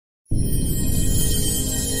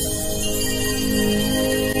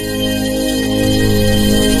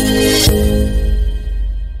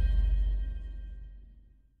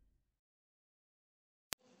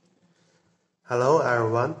Hello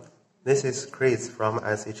everyone, this is Kris from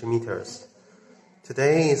S.H.Meters.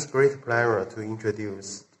 Today is great pleasure to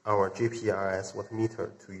introduce our GPRS watt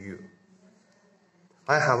meter to you.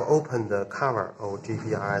 I have opened the cover of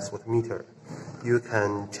GPRS watt meter. You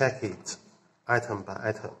can check it item by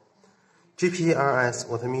item. GPRS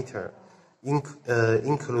watt meter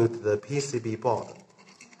include the PCB board.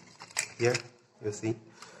 Here you see,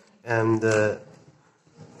 and the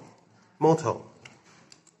motor.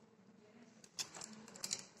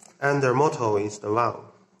 And the motor is the valve.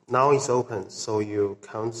 Now it's open, so you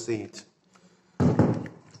can't see it.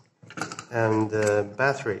 And the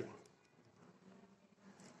battery.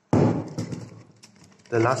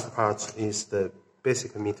 The last part is the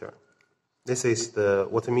basic meter. This is the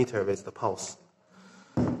watt meter with the pulse.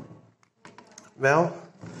 Well,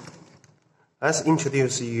 let's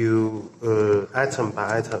introduce you item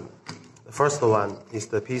by item. The first one is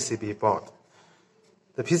the PCB board.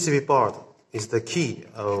 The PCB board is the key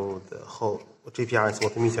of the whole GPRS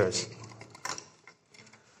watt meters.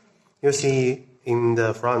 You see in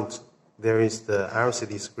the front there is the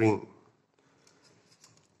LCD screen.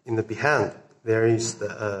 In the behind there is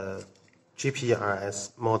the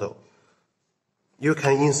GPRS model. You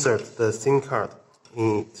can insert the SIM card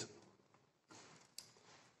in it.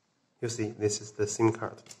 You see, this is the SIM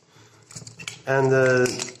card. And the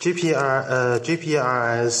GPRS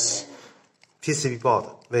PCB board,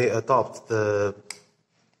 they adopt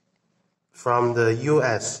from the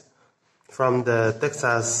US, from the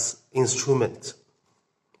Texas Instrument,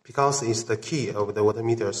 because it's the key of the watt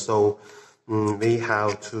meter. So we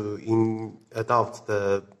have to adopt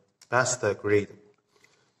the best grade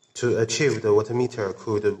to achieve the watt meter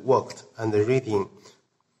could work and reading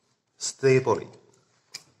stably.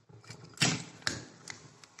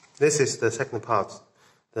 This is the second part,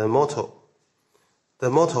 the motor. The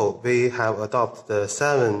motor, we have adopted the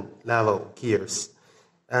 7-level gears,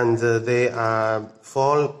 and they are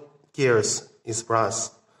 4 gears express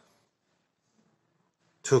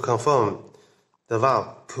to confirm the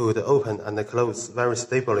valve could open and close very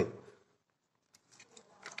stably.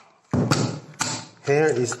 Here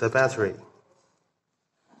is the battery.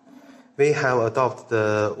 We have adopted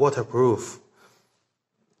the waterproof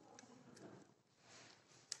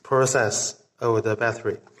process of the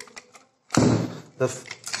battery.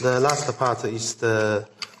 The last part is the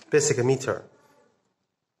basic meter.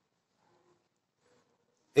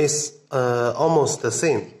 It's almost the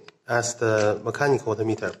same as the mechanical watt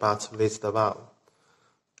meter, but with the valve.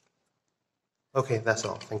 Okay, that's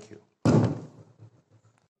all. Thank you.